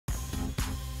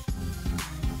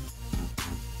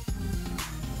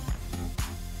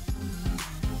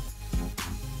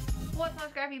my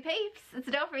scrappy peeps, it's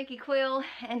Adele from Icky Quill,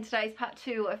 and today's part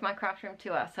 2 of my craft room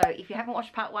tour. So if you haven't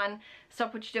watched part 1,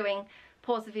 stop what you're doing,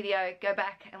 pause the video, go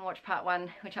back and watch part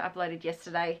 1, which I uploaded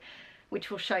yesterday,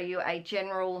 which will show you a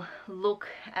general look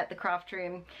at the craft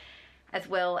room as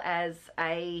well as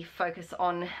a focus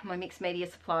on my mixed media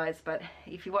supplies. But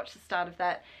if you watch the start of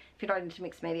that, if you're not into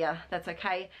mixed media, that's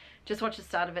okay. Just watch the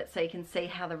start of it so you can see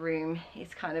how the room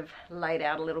is kind of laid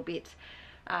out a little bit.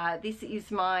 This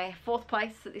is my 4th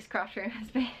place that this craft room has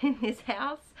been in this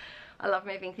house. I love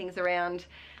moving things around,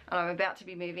 and I'm about to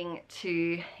be moving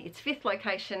to its 5th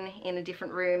location in a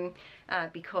different room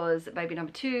because baby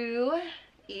number 2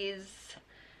 is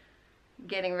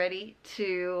getting ready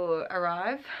to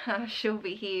arrive. She'll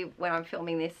be here when I'm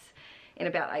filming this in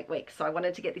about 8 weeks, so I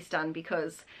wanted to get this done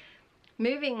because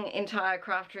moving entire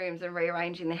craft rooms and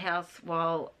rearranging the house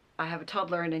while I have a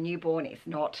toddler and a newborn is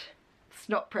not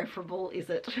preferable, is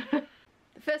it?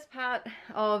 The first part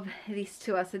of this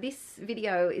tour, so this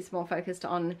video is more focused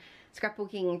on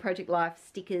scrapbooking, project life,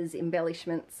 stickers,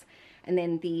 embellishments, and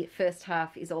then the first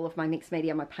half is all of my mixed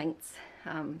media, my paints,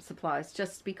 supplies,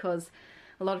 just because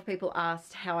a lot of people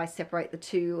asked how I separate the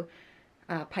two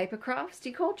paper crafts. Do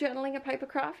you call journaling a paper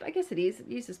craft? I guess it is. It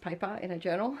uses paper in a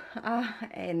journal,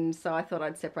 and so I thought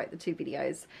I'd separate the two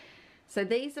videos. So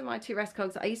these are my 2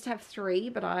 Raskogs. I used to have 3,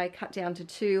 but I cut down to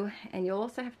 2, and you'll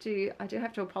also have to, I do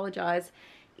have to apologise.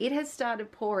 It has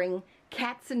started pouring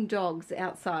cats and dogs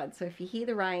outside, so if you hear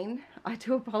the rain, I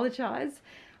do apologise.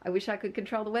 I wish I could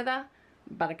control the weather,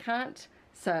 but I can't.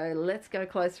 So let's go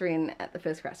closer in at the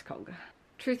first Raskog.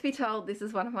 Truth be told, this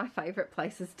is one of my favourite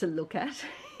places to look at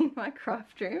in my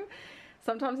craft room.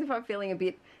 Sometimes if I'm feeling a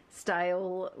bit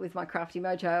stale with my crafty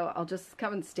mojo, I'll just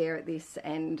come and stare at this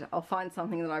and I'll find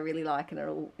something that I really like and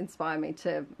it'll inspire me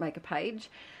to make a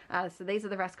page. So these are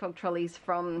the Raskog trolleys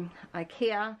from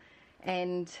Ikea,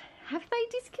 and have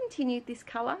they discontinued this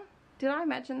colour? Did I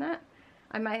imagine that?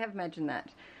 I may have imagined that.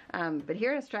 But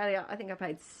here in Australia, I think I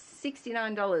paid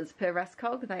 $69 per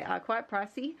Raskog. They are quite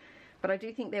pricey, but I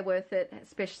do think they're worth it,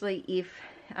 especially if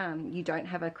you don't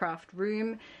have a craft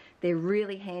room. They're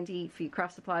really handy for your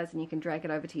craft supplies, and you can drag it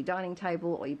over to your dining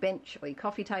table or your bench or your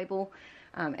coffee table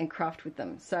and craft with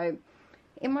them. So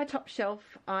in my top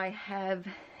shelf I have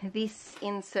this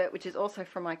insert, which is also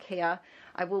from Ikea.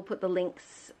 I will put the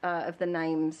links of the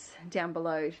names down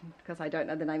below because I don't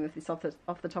know the name of this off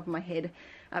the top of my head,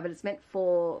 but it's meant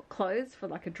for clothes, for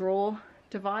like a drawer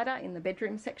divider in the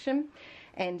bedroom section,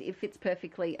 and it fits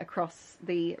perfectly across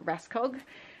the Raskog.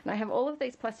 And I have all of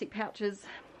these plastic pouches.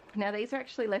 Now these are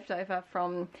actually left over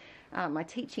from my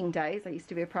teaching days. I used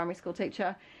to be a primary school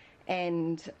teacher,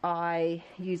 and I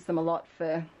use them a lot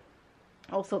for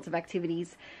all sorts of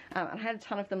activities. I had a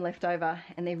ton of them left over,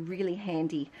 and they're really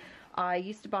handy. I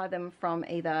used to buy them from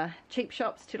either cheap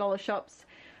shops, $2 shops,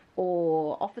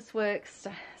 or Officeworks,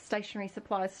 stationery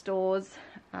supply stores,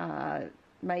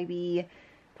 maybe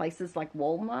places like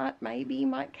Walmart maybe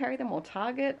might carry them, or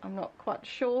Target, I'm not quite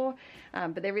sure,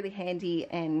 but they're really handy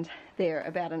and they're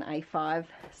about an A5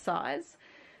 size.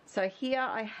 So here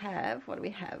I have, what do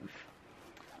we have?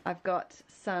 I've got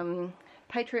some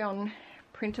Patreon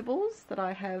printables that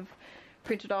I have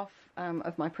printed off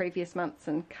of my previous months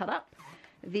and cut up.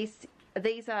 These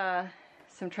are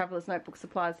some traveller's notebook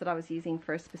supplies that I was using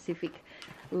for a specific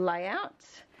layout.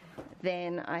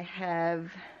 Then I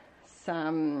have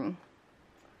some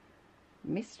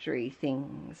mystery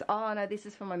things. Oh no, this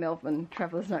is for my Melbourne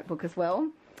traveller's notebook as well.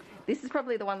 This is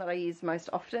probably the one that I use most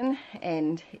often,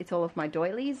 and it's all of my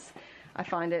doilies. I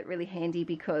find it really handy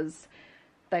because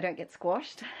they don't get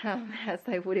squashed as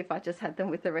they would if I just had them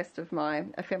with the rest of my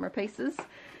ephemera pieces.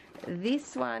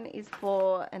 This one is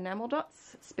for enamel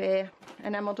dots, spare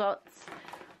enamel dots.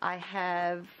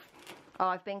 I've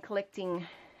been collecting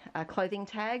clothing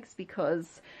tags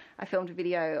because I filmed a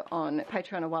video on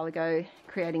Patreon a while ago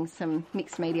creating some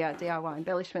mixed media DIY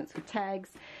embellishments with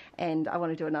tags, and I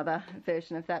want to do another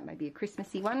version of that, maybe a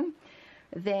Christmassy one.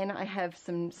 Then I have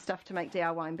some stuff to make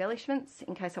DIY embellishments.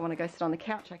 In case I want to go sit on the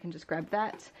couch, I can just grab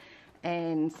that.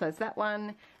 And so it's that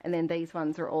one, and then these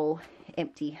ones are all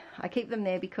empty. I keep them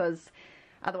there because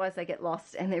otherwise they get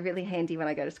lost, and they're really handy when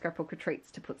I go to scrapbook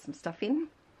retreats to put some stuff in.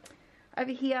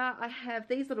 Over here I have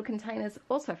these little containers,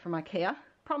 also from Ikea.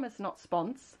 Promise not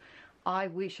spons. I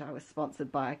wish I was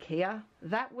sponsored by Ikea.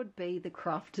 That would be the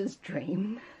crafter's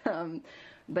dream.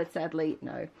 But sadly,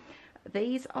 no.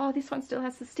 These, oh, this one still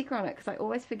has the sticker on it because I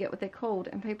always forget what they're called,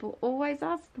 and people always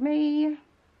ask me.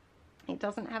 It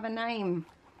doesn't have a name.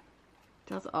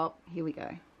 Does, oh, here we go.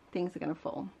 Things are going to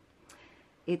fall.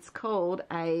 It's called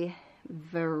a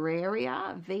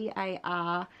VARIER,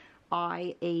 V-A-R-I-E-R-A.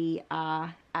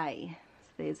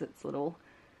 So there's its little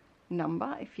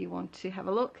number if you want to have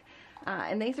a look.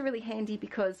 And these are really handy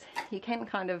because you can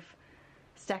kind of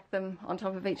stack them on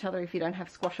top of each other if you don't have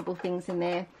squashable things in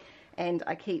there. And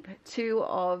I keep 2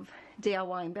 of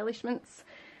DIY embellishments.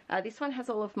 This one has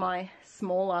all of my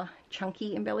smaller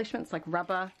chunky embellishments like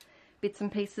rubber bits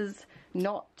and pieces,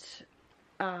 not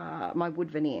my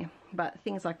wood veneer, but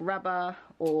things like rubber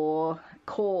or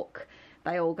cork,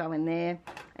 they all go in there.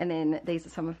 And then these are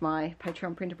some of my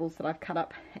Patreon printables that I've cut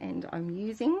up and I'm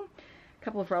using. A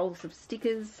couple of rolls of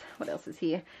stickers. What else is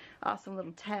here? Some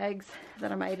little tags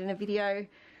that I made in a video.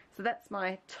 So that's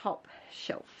my top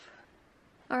shelf.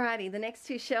 Alrighty, the next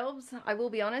 2 shelves, I will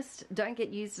be honest, don't get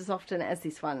used as often as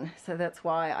this one. So that's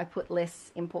why I put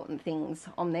less important things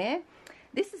on there.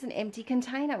 This is an empty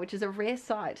container, which is a rare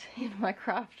sight in my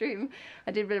craft room.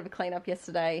 I did a bit of a clean up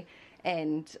yesterday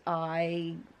and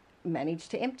I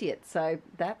managed to empty it. So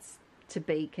that's to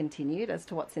be continued as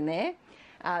to what's in there.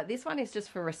 This one is just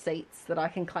for receipts that I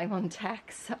can claim on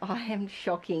tax. I am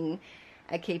shocking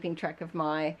at keeping track of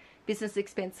my business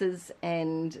expenses,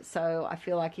 and so I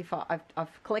feel like if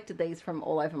I've collected these from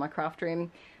all over my craft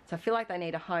room, so I feel like they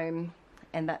need a home,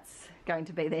 and that's going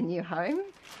to be their new home.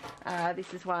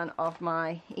 This is one of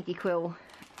my IKEA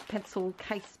pencil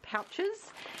case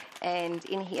pouches, and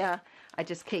in here I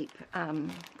just keep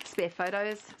spare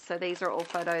photos. So these are all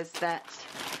photos that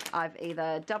I've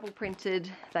either double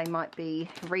printed, they might be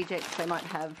rejects, they might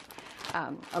have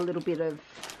a little bit of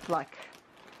like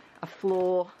a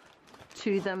flaw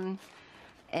to them,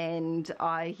 and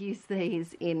I use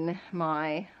these in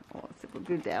my, oh, it's a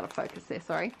good out of focus there,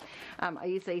 sorry. I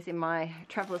use these in my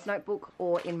traveler's notebook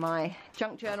or in my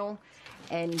junk journal,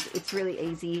 and it's really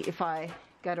easy if I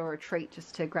go to a retreat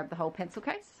just to grab the whole pencil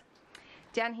case.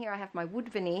 Down here I have my wood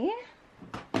veneer.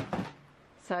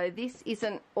 So this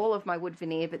isn't all of my wood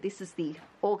veneer, but this is the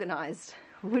organised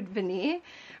wood veneer,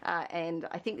 and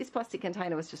I think this plastic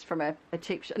container was just from a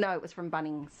cheap shop. No, it was from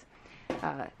Bunnings.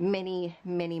 Many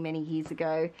years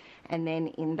ago. And then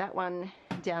in that one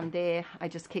down there I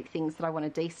just keep things that I want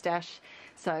to de-stash.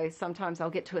 So sometimes I'll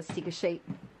get to a sticker sheet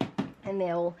and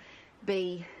there'll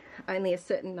be only a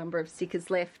certain number of stickers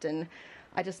left, and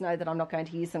I just know that I'm not going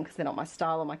to use them because they're not my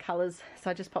style or my colours, so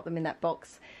I just pop them in that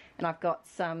box. And I've got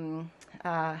some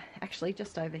actually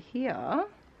just over here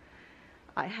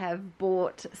I have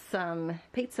bought some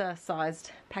pizza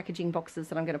sized packaging boxes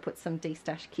that I'm going to put some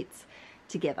de-stash kits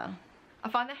together. I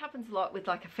find that happens a lot with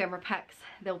like ephemera packs.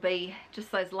 There'll be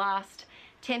just those last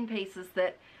 10 pieces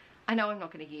that I know I'm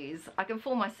not going to use. I can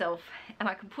fool myself and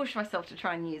I can push myself to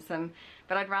try and use them,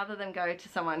 but I'd rather them go to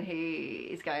someone who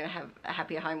is going to have a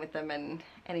happier home with them and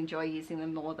enjoy using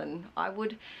them more than I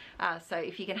would. So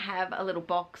if you can have a little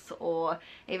box or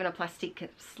even a plastic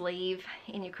sleeve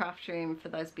in your craft room for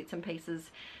those bits and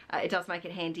pieces, it does make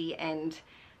it handy and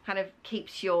kind of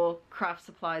keeps your craft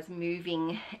supplies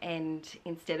moving, and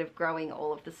instead of growing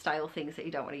all of the stale things that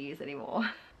you don't want to use anymore.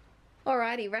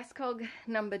 Alrighty, Raskog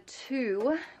number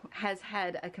 2 has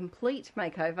had a complete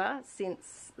makeover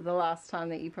since the last time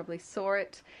that you probably saw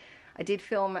it. I did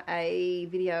film a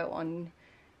video on,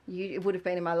 it would have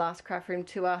been in my last craft room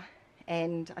tour,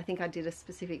 and I think I did a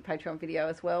specific Patreon video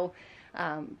as well.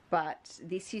 But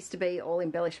this used to be all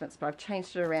embellishments, but I've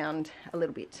changed it around a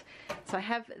little bit. So I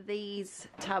have these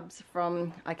tubs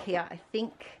from Ikea, I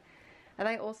think. Are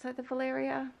they also the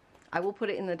VARIER? I will put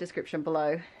it in the description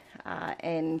below.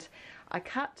 And I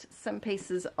cut some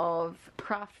pieces of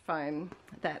craft foam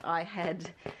that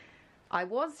I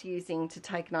was using to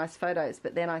take nice photos,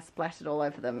 but then I splattered all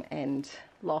over them and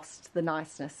lost the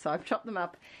niceness. So I've chopped them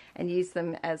up and used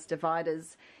them as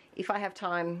dividers. If I have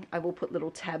time, I will put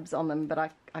little tabs on them, but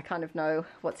I kind of know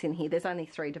what's in here. There's only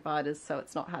 3 dividers, so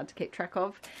it's not hard to keep track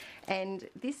of. And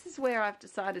this is where I've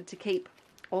decided to keep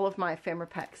all of my ephemera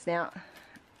packs. Now,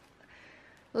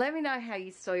 let me know how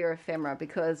you store your ephemera,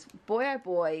 because boy oh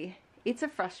boy, it's a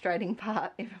frustrating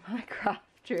part of my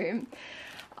craft room.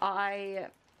 I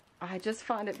just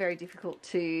find it very difficult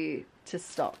to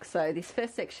stock. So this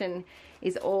first section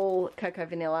is all cocoa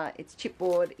vanilla. It's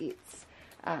chipboard, it's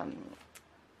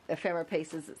ephemera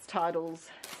pieces, it's titles,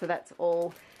 so that's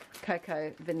all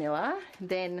cocoa vanilla.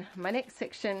 Then my next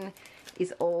section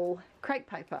is all crepe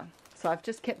paper. So I've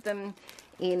just kept them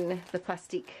in the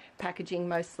plastic packaging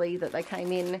mostly that they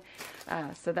came in.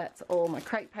 So that's all my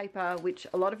crepe paper, which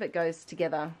a lot of it goes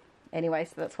together anyway,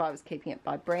 so that's why I was keeping it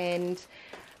by brand.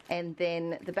 And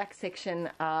then the back section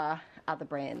are other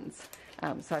brands.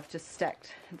 So I've just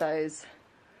stacked those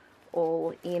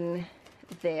all in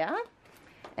there.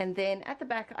 And then at the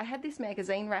back I had this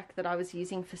magazine rack that I was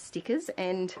using for stickers,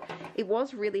 and it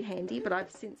was really handy, but I've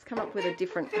since come up with a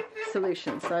different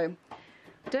solution. So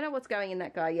I don't know what's going in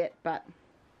that guy yet, but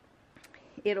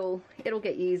it'll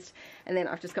get used. And then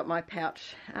I've just got my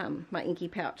pouch, my inky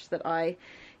pouch that I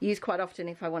use quite often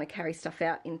if I want to carry stuff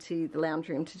out into the lounge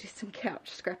room to do some couch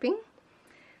scrapping.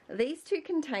 These two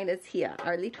containers here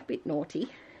are a little bit naughty,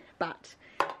 but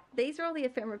these are all the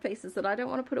ephemera pieces that I don't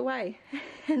want to put away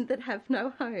and that have no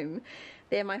home.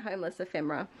 They're my homeless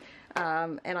ephemera.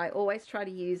 And I always try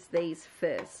to use these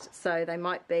first. So they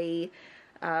might be,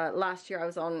 last year I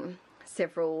was on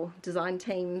several design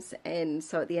teams, and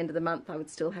so at the end of the month I would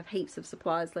still have heaps of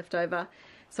supplies left over.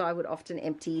 So I would often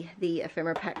empty the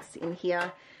ephemera packs in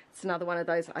here. It's another one of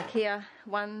those Ikea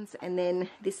ones. And then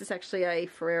this is actually a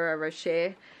Ferrero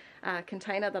Rocher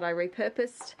container that I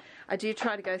repurposed. I do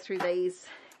try to go through these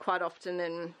quite often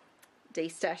and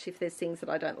de-stash if there's things that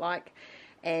I don't like,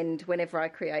 and whenever I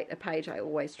create a page I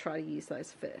always try to use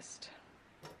those first.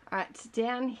 Alright,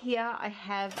 down here I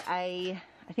have I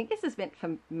think this is meant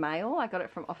for mail. I got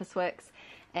it from Officeworks,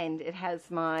 and it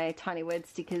has my tiny word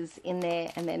stickers in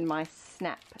there, and then my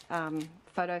snap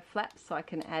photo flaps so I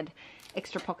can add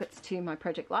extra pockets to my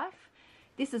project life.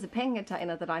 This is a pen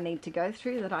container that I need to go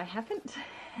through that I haven't,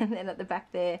 and then at the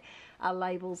back there are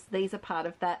labels. These are part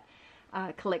of that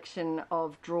collection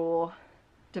of drawer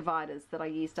dividers that I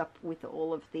used up with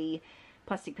all of the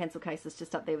plastic pencil cases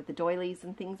just up there with the doilies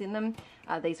and things in them.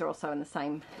 These are also in the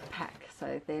same pack,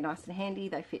 so they're nice and handy.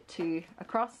 They fit 2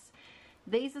 across.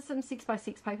 These are some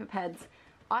 6x6 paper pads.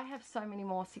 I have so many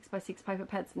more 6x6 paper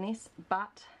pads than this,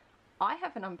 but I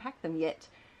haven't unpacked them yet.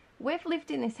 We've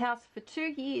lived in this house for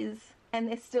 2 years and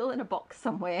they're still in a box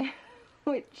somewhere,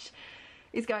 which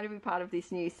is going to be part of this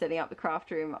new setting up the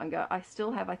craft room. I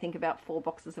still have, I think, about 4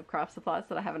 boxes of craft supplies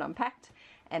that I haven't unpacked,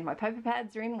 and my paper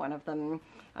pads are in one of them.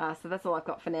 So that's all I've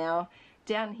got for now.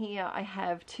 Down here I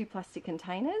have 2 plastic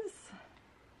containers.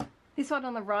 This one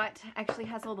on the right actually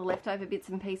has all the leftover bits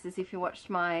and pieces if you watched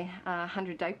my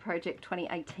 100-day project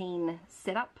 2018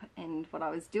 setup and what I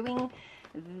was doing.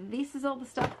 This is all the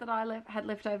stuff that I had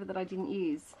left over that I didn't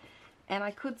use. And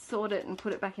I could sort it and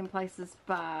put it back in places,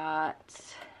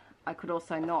 but I could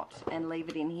also not and leave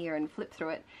it in here and flip through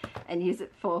it and use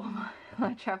it for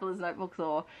my traveller's notebooks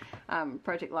or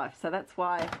project life. So that's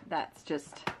why that's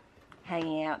just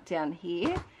hanging out down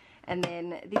here. And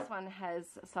then this one has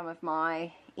some of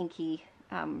my inky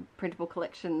printable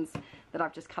collections that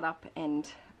I've just cut up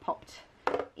and popped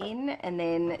in. And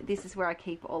then this is where I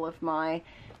keep all of my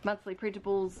monthly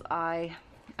printables. I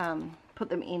put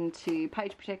them into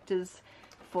page protectors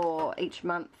for each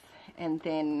month, and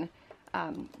then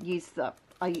use the,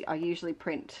 I usually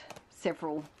print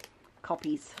several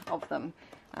copies of them,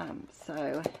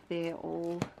 so they're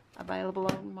all available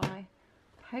on my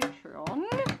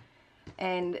Patreon,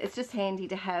 and it's just handy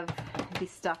to have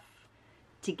this stuff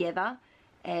together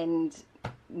and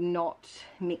not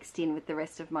mixed in with the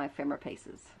rest of my ephemera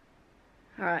pieces.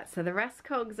 Alright, so the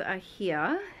Raskogs are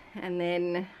here, and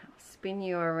then I'll spin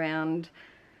you around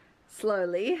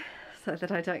slowly so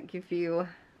that I don't give you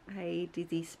a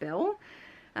dizzy spell.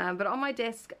 But on my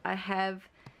desk I have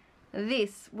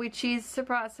this, which is,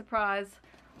 surprise surprise,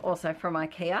 also from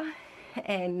Ikea,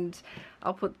 and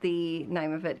I'll put the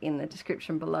name of it in the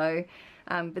description below.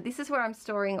 But this is where I'm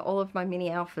storing all of my mini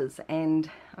alphas,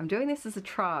 and I'm doing this as a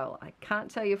trial. I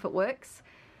can't tell you if it works,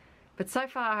 but so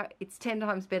far it's 10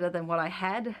 times better than what I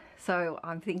had, so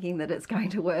I'm thinking that it's going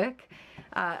to work.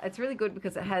 It's really good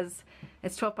because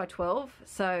it's 12 by 12,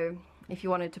 so if you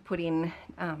wanted to put in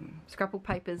scrapbook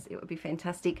papers, it would be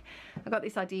fantastic. I got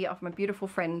this idea off my beautiful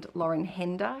friend Lauren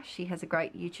Hender. She has a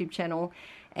great YouTube channel,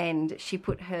 and she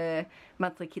put her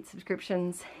monthly kit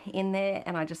subscriptions in there,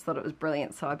 and I just thought it was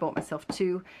brilliant, so I bought myself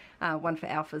 2, one for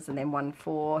alphas and then one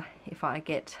for if I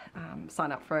get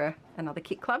sign up for another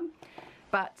kit club.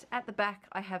 But at the back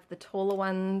I have the taller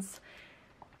ones,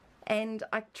 and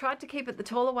I tried to keep it the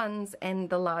taller ones and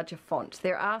the larger font.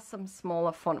 There are some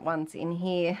smaller font ones in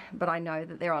here, but I know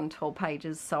that they're on tall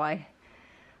pages, so I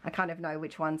kind of know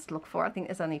which ones to look for. I think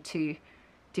there's only 2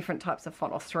 different types of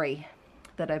font, or 3,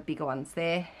 that are bigger ones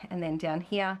there. And then down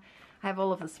here I have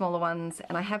all of the smaller ones,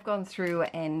 and I have gone through,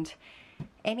 and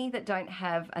any that don't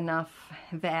have enough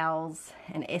vowels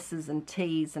and S's and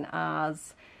T's and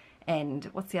R's, and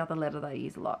what's the other letter that I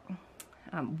use a lot?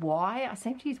 Y. I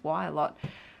seem to use Y a lot.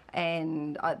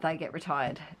 And they get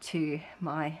retired to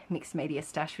my mixed media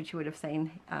stash, which you would have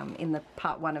seen in the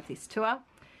part 1 of this tour.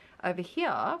 Over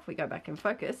here, if we go back and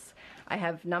focus, I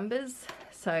have numbers,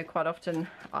 so quite often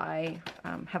I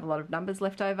have a lot of numbers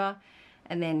left over,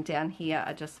 and then down here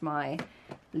are just my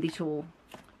little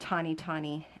tiny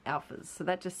alphas. So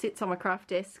that just sits on my craft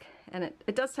desk, and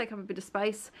it does take up a bit of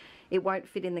space. It won't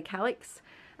fit in the Kallax,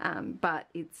 but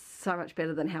it's so much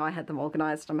better than how I had them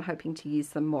organised. I'm hoping to use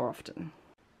them more often.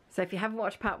 So if you haven't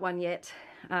watched part 1 yet,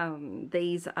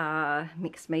 these are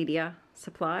mixed media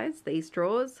supplies, these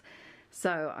drawers.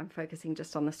 So I'm focusing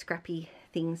just on the scrappy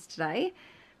things today.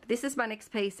 But this is my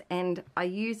next piece and I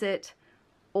use it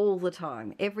all the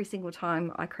time, every single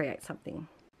time I create something.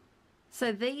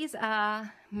 So these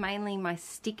are mainly my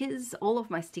stickers, all of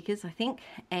my stickers I think,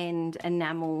 and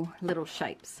enamel little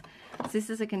shapes. So this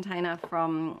is a container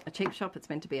from a cheap shop. It's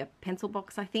meant to be a pencil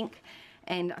box I think,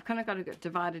 and I've kind of got it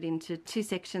divided into 2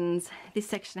 sections. This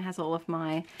section has all of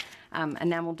my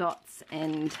enamel dots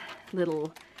and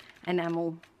little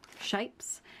enamel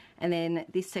shapes, and then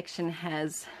this section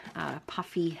has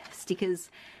puffy stickers,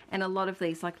 and a lot of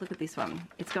these, like look at this one,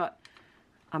 it's got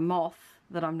a moth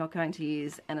that I'm not going to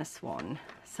use and a swan,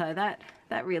 so that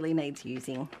really needs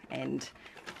using and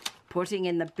putting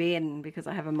in the bin because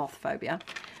I have a moth phobia.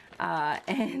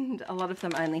 And a lot of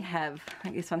them only have,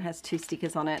 like this one has 2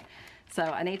 stickers on it, so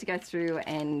I need to go through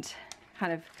and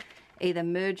kind of either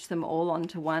merge them all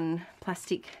onto one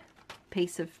plastic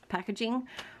piece of packaging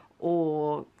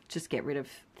or just get rid of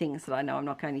things that I know I'm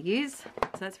not going to use.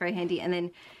 So that's very handy. And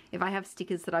then if I have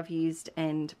stickers that I've used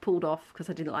and pulled off because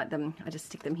I didn't like them, I just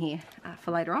stick them here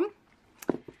for later on.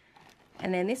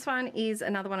 And then this one is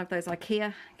another one of those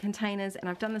Ikea containers, and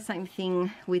I've done the same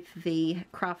thing with the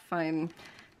craft foam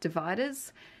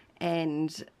dividers,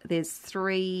 and there's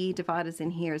 3 dividers in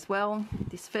here as well.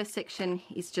 This first section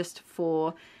is just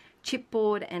for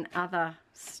chipboard and other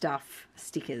stuff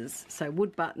stickers, so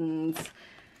wood buttons,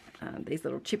 these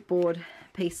little chipboard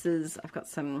pieces. I've got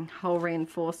some hole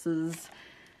reinforcers,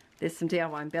 there's some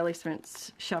DIY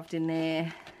embellishments shoved in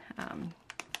there,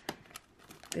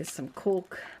 there's some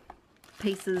cork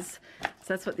pieces. So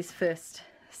that's what this first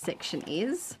section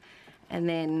is. And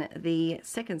then the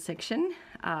second section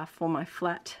are for my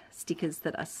flat stickers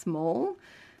that are small,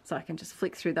 so I can just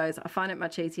flick through those. I find it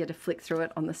much easier to flick through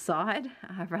it on the side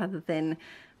rather than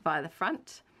by the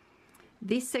front.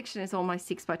 This section is all my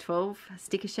 6x12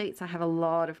 sticker sheets. I have a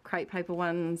lot of crepe paper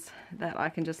ones that I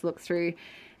can just look through,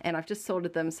 and I've just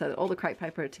sorted them so that all the crepe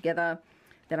paper are together.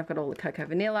 Then I've got all the cocoa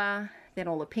vanilla, then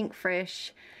all the pink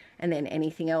fresh, and then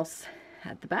anything else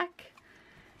at the back.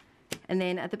 And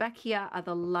then at the back here are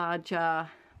the larger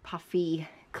puffy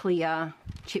clear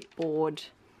chipboard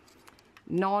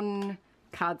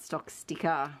non-cardstock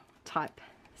sticker type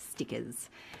stickers.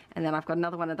 And then I've got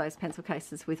another one of those pencil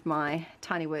cases with my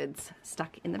tiny words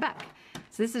stuck in the back.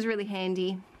 So this is really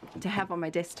handy to have on my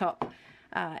desktop,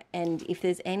 and if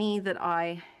there's any that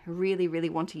I really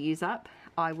want to use up,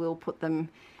 I will put them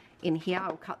in here.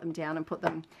 I'll cut them down and put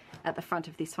them at the front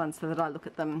of this one so that I look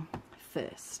at them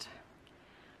first.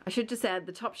 I should just add,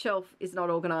 the top shelf is not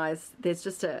organised. There's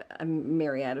just a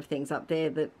myriad of things up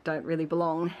there that don't really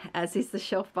belong, as is the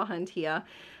shelf behind here,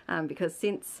 because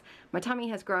since my tummy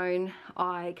has grown,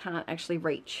 I can't actually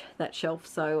reach that shelf,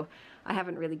 so I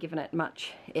haven't really given it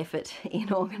much effort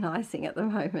in organising at the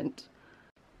moment.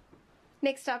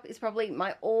 Next up is probably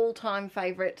my all-time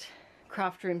favourite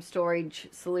craft room storage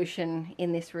solution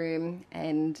in this room,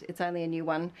 and it's only a new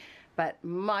one, but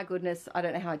my goodness, I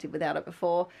don't know how I did without it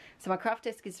before. So my craft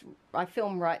desk is, I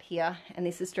film right here, and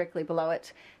this is directly below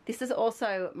it. This is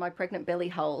also my pregnant belly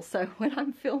hole, so when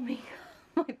I'm filming,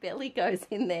 my belly goes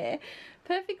in there,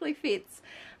 perfectly fits,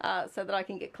 so that I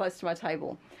can get close to my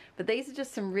table. But these are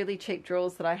just some really cheap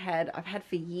drawers that I've had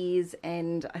for years,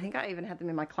 and I think I even had them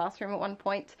in my classroom at one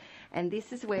point. And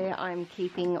this is where I'm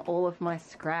keeping all of my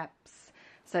scraps.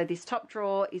 So this top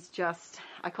drawer is just,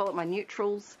 I call it my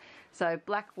neutrals. So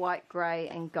black, white, grey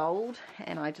and gold,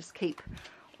 and I just keep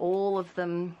all of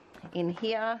them in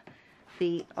here.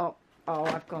 Oh,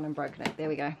 I've gone and broken it. There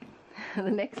we go. The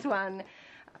next one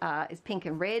is pink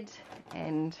and red,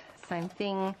 and same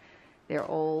thing. They're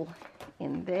all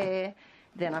in there.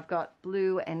 Then I've got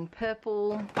blue and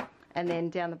purple, and then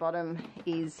down the bottom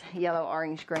is yellow,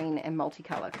 orange, green and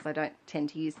multicolour, because I don't tend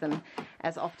to use them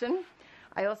as often.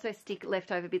 I also stick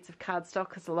leftover bits of cardstock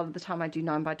because a lot of the time I do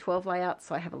 9x12 layouts,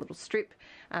 so I have a little strip.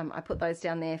 I put those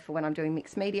down there for when I'm doing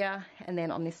mixed media, and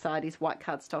then on this side is white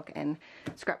cardstock and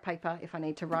scrap paper if I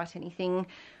need to write anything.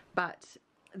 But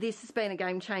this has been a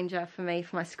game changer for me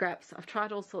for my scraps. I've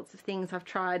tried all sorts of things. I've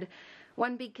tried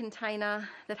one big container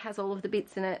that has all of the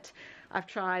bits in it. I've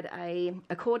tried a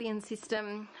accordion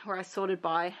system where I sorted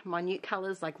by minute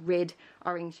colours like red,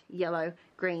 orange, yellow,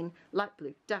 green, light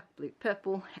blue, dark blue,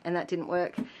 purple, and that didn't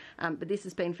work. But this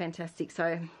has been fantastic.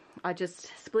 So I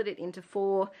just split it into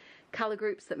 4 colour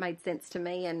groups that made sense to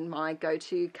me and my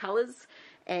go-to colours,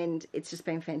 and it's just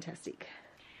been fantastic.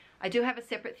 I do have a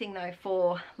separate thing though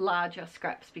for larger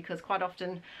scraps, because quite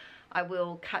often I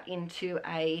will cut into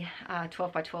a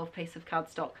 12x12 piece of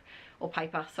cardstock or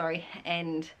paper, sorry,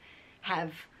 and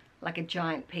have like a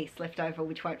giant piece left over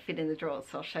which won't fit in the drawers,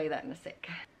 so I'll show you that in a sec.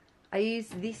 I use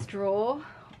this drawer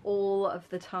all of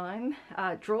the time.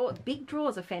 Big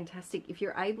drawers are fantastic. If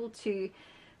you're able to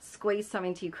squeeze some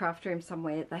into your craft room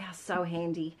somewhere, they are so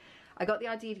handy. I got the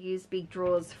idea to use big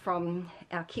drawers from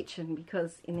our kitchen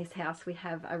because in this house we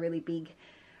have a really big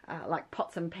like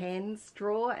pots and pans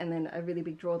drawer, and then a really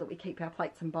big drawer that we keep our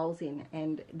plates and bowls in,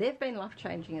 and they've been life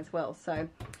changing as well, so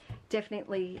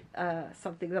definitely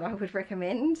something that I would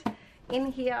recommend. In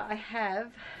here I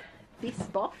have this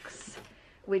box,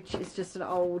 which is just an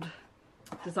old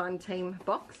design team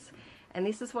box, and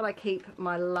this is what I keep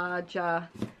my larger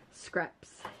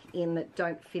scraps in that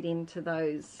don't fit into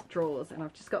those drawers, and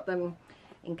I've just got them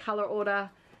in colour order.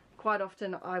 Quite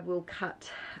often I will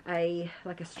cut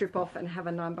like a strip off and have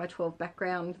a 9x12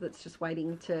 background that's just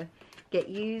waiting to get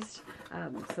used,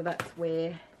 so that's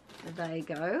where they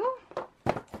go.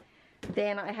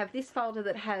 Then I have this folder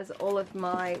that has all of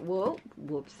my,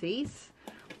 whoopsies,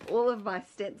 all of my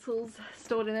stencils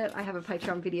stored in it. I have a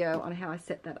Patreon video on how I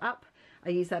set that up. I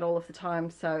use that all of the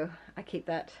time, so I keep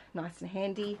that nice and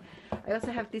handy. I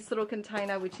also have this little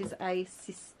container, which is a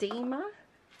Sistema,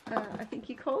 I think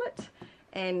you call it,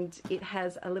 and it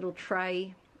has a little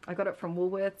tray. I got it from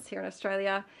Woolworths here in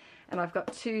Australia, and I've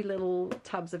got 2 little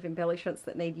tubs of embellishments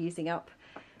that need using up,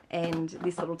 and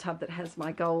this little tub that has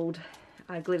my gold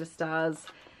glitter stars,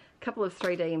 a couple of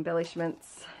 3D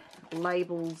embellishments,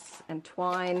 labels and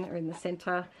twine are in the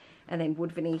centre, and then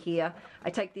wood veneer here. I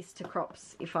take this to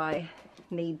crops if I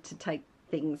need to take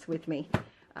things with me,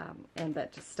 and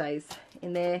that just stays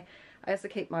in there. I also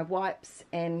keep my wipes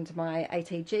and my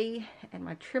ATG and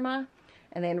my trimmer,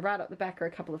 and then right up the back are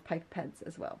a couple of paper pads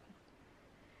as well.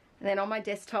 And then on my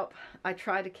desktop I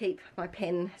try to keep my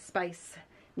pen space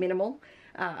minimal.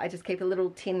 I just keep a little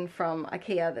tin from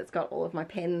Ikea that's got all of my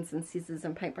pens and scissors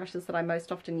and paintbrushes that I most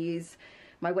often use,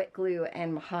 my wet glue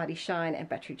and my hiiiii Shine and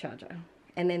battery charger.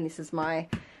 And then this is my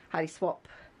hiiiii Swap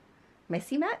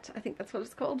messy mat, I think that's what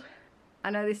it's called. I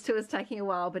know this tour is taking a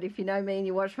while, but if you know me and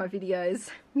you watch my videos,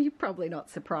 you're probably not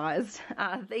surprised.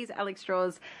 These Alex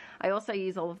drawers I also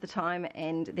use all of the time,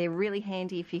 and they're really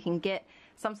handy if you can get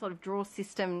some sort of drawer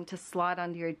system to slide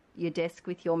under your desk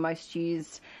with your most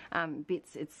used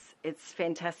bits. It's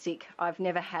fantastic. I've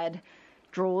never had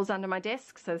drawers under my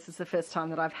desk, so this is the first time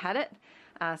that I've had it.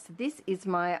 So this is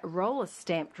my roller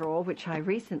stamp drawer, which I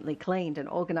recently cleaned and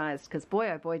organised, because boy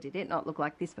oh boy did it not look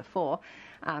like this before,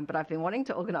 but I've been wanting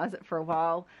to organise it for a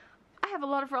while. I have a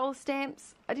lot of roller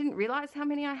stamps. I didn't realise how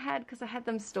many I had because I had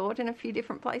them stored in a few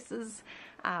different places,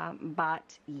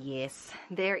 but yes,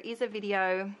 there is a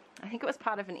video, I think it was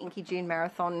part of an Inky June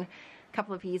marathon a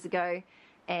couple of years ago,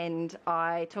 and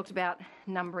I talked about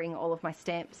numbering all of my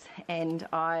stamps, and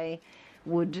I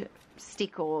would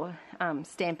stick or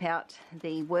stamp out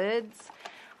the words.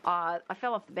 I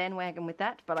fell off the bandwagon with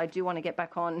that, but I do want to get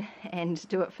back on and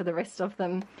do it for the rest of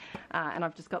them, and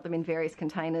I've just got them in various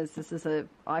containers. This is an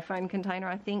iPhone container,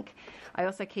 I think. I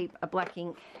also keep a black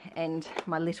ink and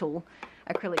my little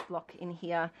acrylic block in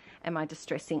here, and my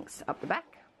distress inks up the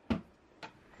back.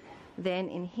 Then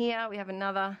in here we have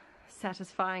another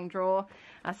satisfying drawer.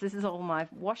 So this is all my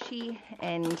washi,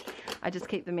 and I just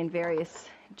keep them in various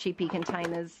cheapy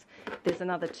containers. There's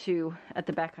another 2 at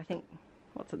the back, I think.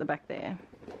 What's at the back there?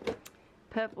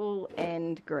 Purple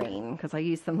and green, because I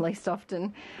use them least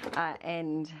often,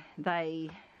 and they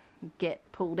get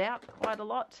pulled out quite a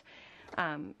lot.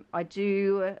 I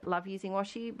do love using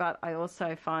washi, but I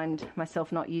also find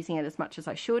myself not using it as much as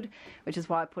I should, which is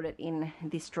why I put it in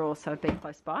this drawer so it'd be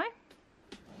close by.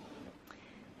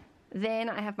 Then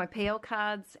I have my PL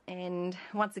cards, and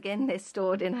once again they're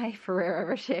stored in a Ferrero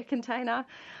Rocher container.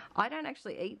 I don't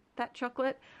actually eat that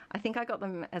chocolate. I think I got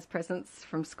them as presents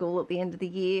from school at the end of the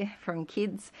year from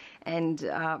kids, and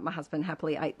my husband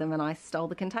happily ate them, and I stole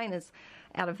the containers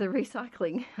out of the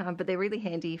recycling. But they're really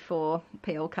handy for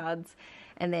PL cards,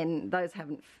 and then those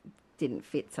didn't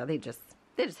fit, so they're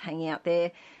just hanging out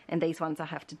there, and these ones I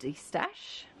have to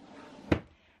destash.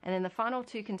 And then the final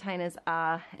 2 containers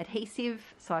are adhesive,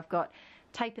 so I've got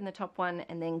tape in the top one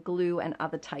and then glue and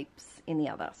other tapes in the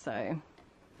other. So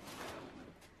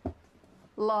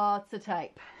lots of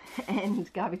tape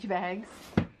and garbage bags,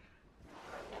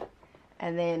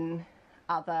 and then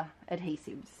other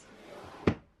adhesives.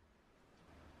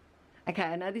 Okay,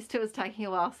 I know this tour is taking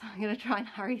a while, so I'm going to try and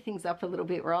hurry things up a little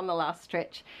bit. We're on the last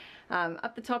stretch.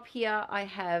 Up the top here I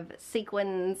have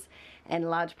sequins and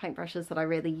large paintbrushes that I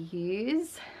rarely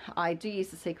use. I do use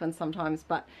the sequins sometimes,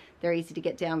 but they're easy to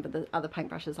get down, but the other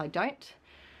paintbrushes I don't.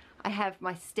 I have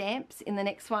my stamps in the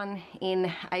next one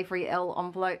in Avery L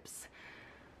envelopes.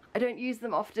 I don't use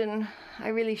them often. I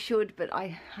really should, but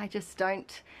I just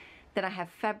don't. Then I have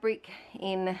fabric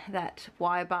in that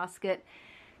wire basket.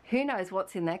 Who knows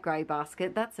what's in that grey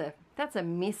basket? That's a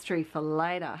mystery for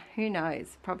later. Who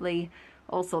knows? Probably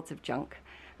all sorts of junk.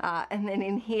 And then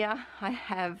in here I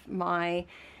have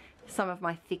some of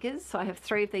my thickers. So I have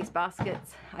 3 of these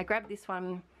baskets. I grabbed this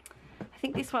one. I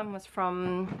think this one was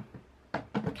from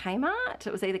Kmart.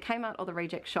 It was either Kmart or the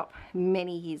Reject Shop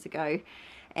many years ago.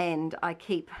 And I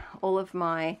keep all of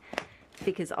my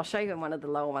thickers. I'll show you in one of the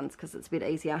lower ones because it's a bit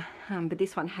easier. But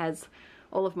this one has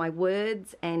all of my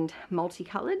words and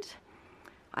multicolored.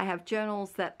 I have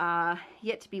journals that are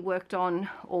yet to be worked on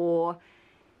or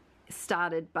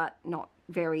started but not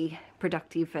very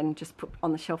productive and just put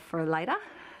on the shelf for later.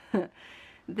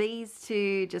 These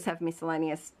 2 just have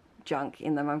miscellaneous junk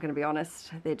in them, I'm going to be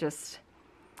honest. They're just,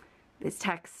 there's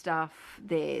tax stuff,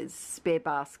 there's spare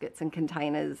baskets and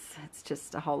containers. It's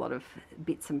just a whole lot of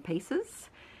bits and pieces.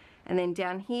 And then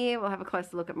down here we'll have a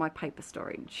closer look at my paper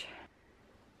storage.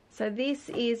 So this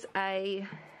is a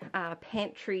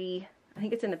pantry. I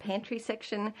think it's in the pantry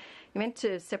section. You're meant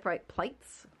to separate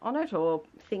plates on it or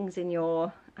things in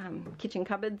your kitchen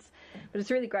cupboards, but it's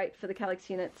really great for the Kallax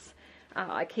units.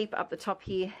 I keep up the top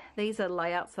here. These are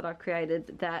layouts that I've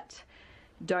created that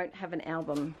don't have an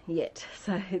album yet.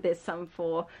 So there's some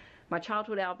for my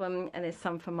childhood album and there's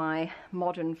some for my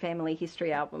modern family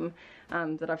history album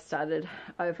that I've started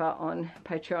over on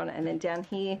Patreon. And then down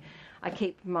here I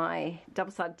keep my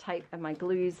double-sided tape and my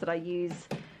glues that I use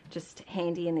just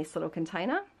handy in this little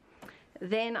container.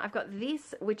 Then I've got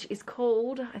this, which is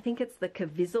called, I think it's the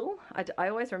KVISSLE. I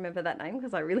always remember that name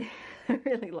because I really,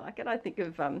 really like it. I think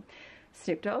of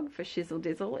Snoop Dogg for Shizzle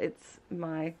Dizzle. It's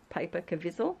my paper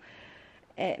KVISSLE.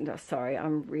 And oh, sorry,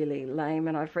 I'm really lame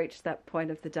and I've reached that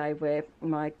point of the day where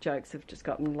my jokes have just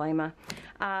gotten lamer.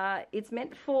 It's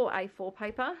meant for A4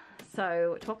 paper,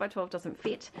 so 12 by 12 doesn't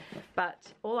fit, but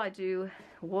all I do,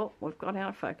 whoa, we've gone out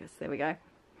of focus, there we go.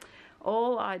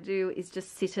 All I do is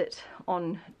just sit it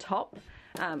on top,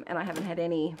 and I haven't had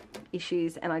any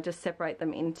issues, and I just separate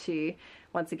them into,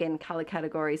 once again, colour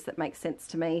categories that make sense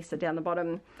to me. So down the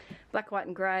bottom, black, white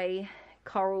and grey,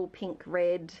 coral, pink,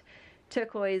 red,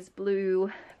 turquoise,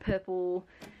 blue, purple.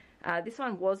 This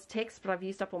one was text, but I've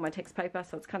used up all my text paper,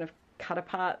 so it's kind of cut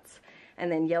aparts.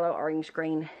 And then yellow, orange,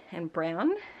 green and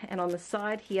brown. And on the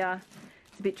side here,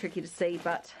 it's a bit tricky to see,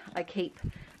 but I keep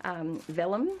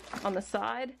vellum on the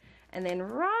side. And then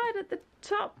right at the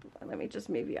top, let me just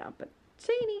move you up a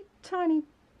teeny tiny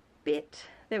bit.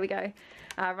 There we go.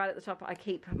 Right at the top I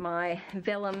keep my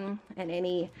vellum and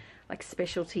any like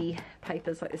specialty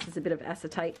papers, like this is a bit of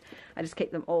acetate. I just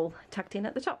keep them all tucked in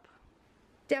at the top.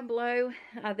 Down below,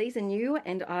 these are new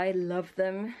and I love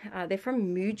them. They're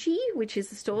from Muji, which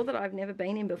is a store that I've never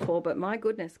been in before, but my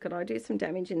goodness, could I do some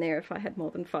damage in there if I had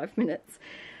more than 5 minutes.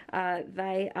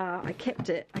 They are, I kept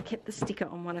the sticker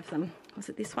on one of them. Was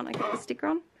it this one I kept the sticker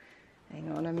on? Hang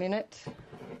on a minute.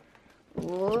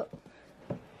 Whoa.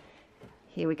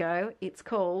 Here we go. It's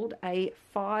called a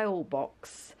file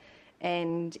box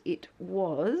and it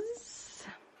was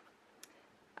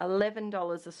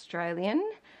 $11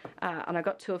 Australian. And I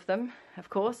got 2 of them, of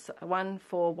course, one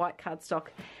for white cardstock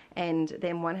and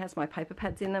then one has my paper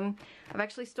pads in them. I've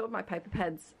actually stored my paper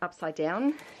pads upside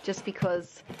down just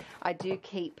because I do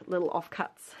keep little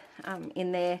offcuts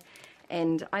in there,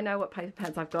 and I know what paper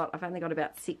pads I've got. I've only got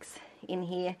about 6 in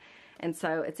here, and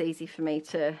so it's easy for me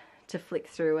to flick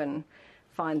through and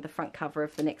find the front cover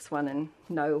of the next one and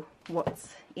know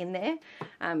what's in there.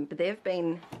 But they've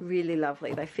been really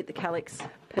lovely. They fit the Kallax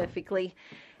perfectly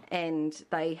and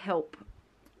they help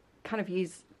kind of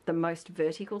use the most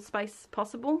vertical space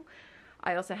possible.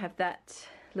 I also have that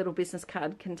little business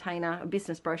card container, a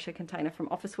business brochure container from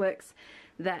Officeworks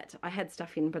that I had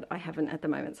stuff in, but I haven't at the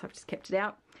moment, so I've just kept it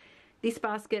out. This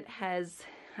basket has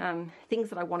things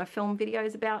that I want to film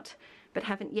videos about but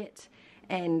haven't yet,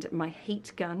 and my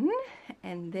heat gun,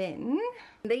 and then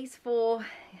these 4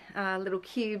 little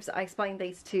cubes. I explained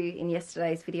these 2 in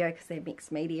yesterday's video because they're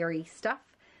mixed media-y stuff.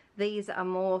 These are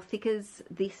more thickers.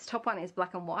 This top one is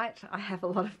black and white. I have a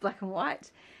lot of black and white.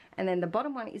 And then the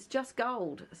bottom one is just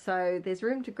gold. So there's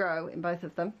room to grow in both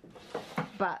of them.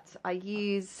 But I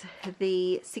use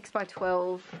the 6 by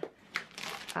 12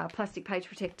 plastic page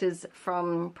protectors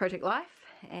from Project Life.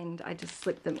 And I just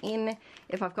slip them in.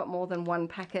 If I've got more than 1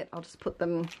 packet, I'll just put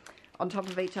them on top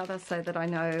of each other so that I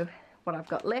know what I've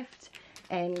got left.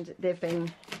 And they've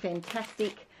been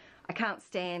fantastic. I can't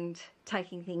stand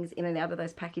taking things in and out of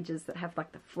those packages that have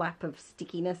like the flap of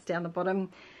stickiness down the bottom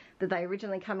that they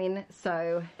originally come in,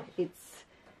 so it's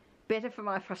better for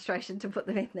my frustration to put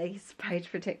them in these page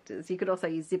protectors. You could also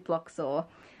use Ziplocs or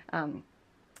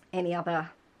any other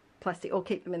plastic, or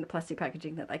keep them in the plastic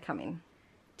packaging that they come in.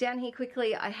 Down here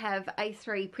quickly I have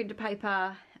A3 printer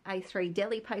paper, A3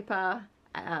 deli paper,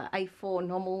 A4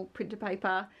 normal printer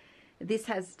paper. This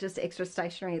has just extra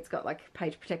stationery. It's got like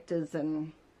page protectors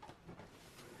and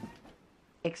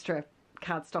extra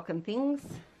cardstock and things.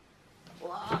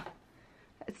 Wow.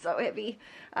 It's so heavy.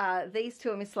 These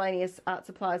two are miscellaneous art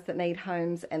supplies that need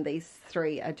homes, and these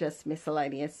three are just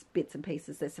miscellaneous bits and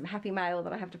pieces. There's some Happy Mail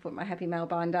that I have to put in my Happy Mail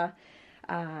binder,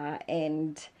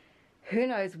 and who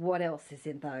knows what else is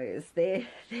in those. They're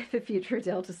for future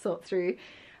Adele to sort through.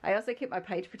 I also keep my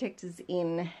page protectors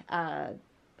in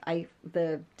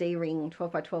the D-ring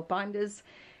 12x12 binders,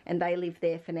 and they live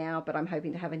there for now, but I'm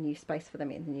hoping to have a new space for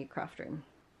them in the new craft room.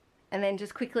 And then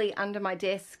just quickly under my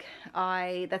desk,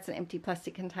 that's an empty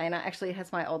plastic container. Actually, it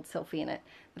has my old selfie in it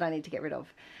that I need to get rid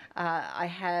of. I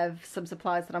have some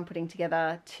supplies that I'm putting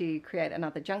together to create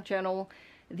another junk journal.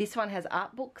 This one has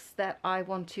art books that I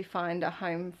want to find a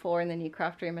home for in the new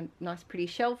craft room, a nice pretty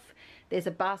shelf. There's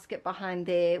a basket behind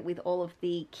there with all of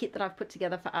the kit that I've put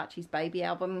together for Archie's baby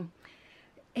album.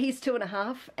 He's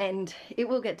 2.5 and it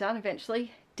will get done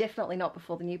eventually. Definitely not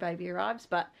before the new baby arrives,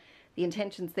 but the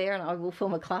intention's there, and I will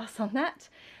film a class on that.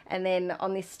 And then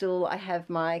on this stool I have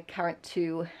my current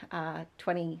two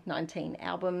 2019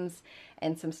 albums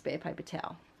and some spare paper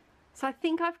towel. So I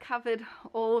think I've covered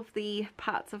all of the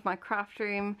parts of my craft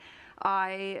room.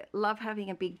 I love having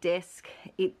a big desk.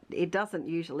 It doesn't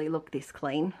usually look this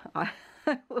clean. I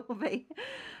will be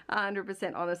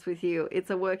 100% honest with you. It's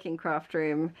a working craft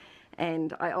room,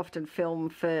 and I often film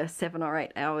for 7 or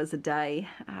 8 hours a day,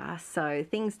 so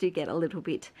things do get a little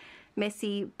bit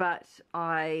messy, but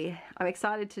I'm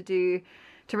excited to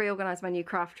reorganize my new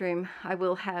craft room. I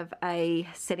will have a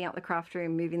setting up the craft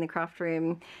room, moving the craft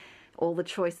room, all the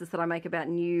choices that I make about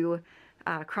new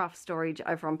craft storage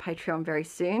over on Patreon very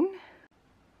soon,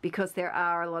 because there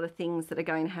are a lot of things that are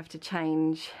going to have to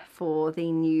change for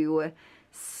the new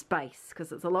space,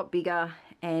 because it's a lot bigger.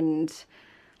 And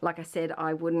like I said,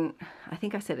 I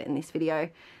think I said it in this video,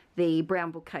 the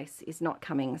brown bookcase is not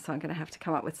coming, so I'm going to have to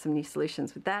come up with some new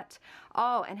solutions with that.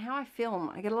 Oh, and how I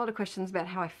film. I get a lot of questions about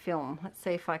how I film. Let's see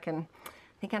if I can, I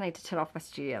think I need to turn off my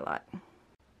studio light.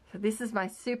 So this is my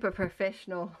super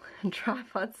professional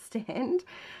tripod stand.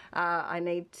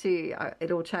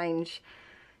 It'll change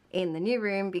in the new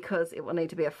room because it will need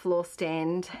to be a floor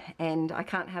stand, and I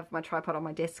can't have my tripod on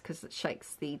my desk because it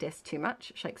shakes the desk too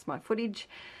much. It shakes my footage.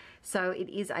 So it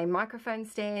is a microphone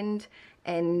stand,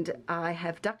 and I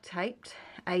have duct taped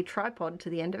a tripod to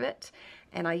the end of it,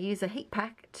 and I use a heat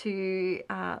pack to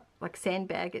like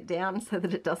sandbag it down so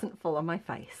that it doesn't fall on my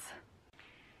face.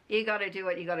 You gotta do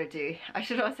what you gotta do. I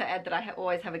should also add that I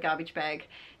always have a garbage bag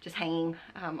just hanging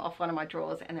off one of my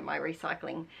drawers, and then my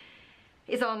recycling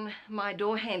is on my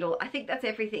door handle. I think that's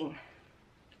everything.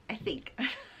 I think.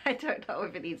 I don't know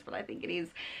if it is, but I think it is.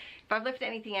 If I've left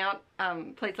anything out,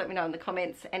 please let me know in the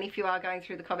comments. And if you are going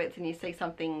through the comments and you see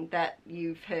something that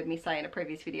you've heard me say in a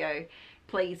previous video,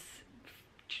 please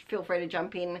feel free to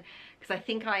jump in, because I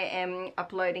think I am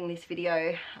uploading this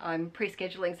video. I'm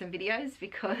pre-scheduling some videos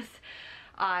because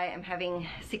I am having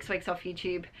 6 weeks off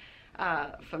YouTube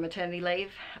for maternity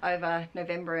leave over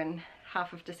November and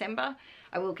half of December.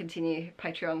 I will continue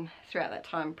Patreon throughout that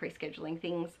time, pre-scheduling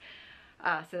things.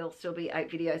 So there'll still be 8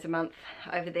 videos a month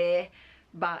over there.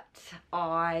 But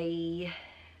I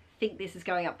think this is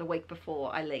going up the week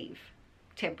before I leave,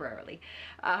 temporarily.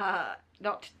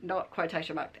 Not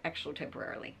quotation marked, actual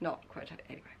temporarily, not quotation.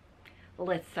 Anyway,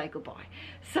 let's say goodbye.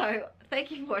 So thank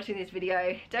you for watching this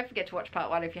video. Don't forget to watch part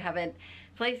 1 if you haven't.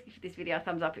 Please give this video a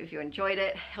thumbs up if you enjoyed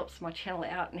it. It helps my channel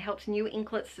out and helps new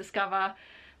inklets discover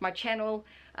my channel,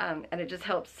 and it just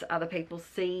helps other people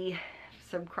see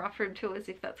some craft room tours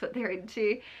if that's what they're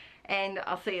into. And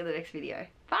I'll see you in the next video.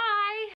 Bye!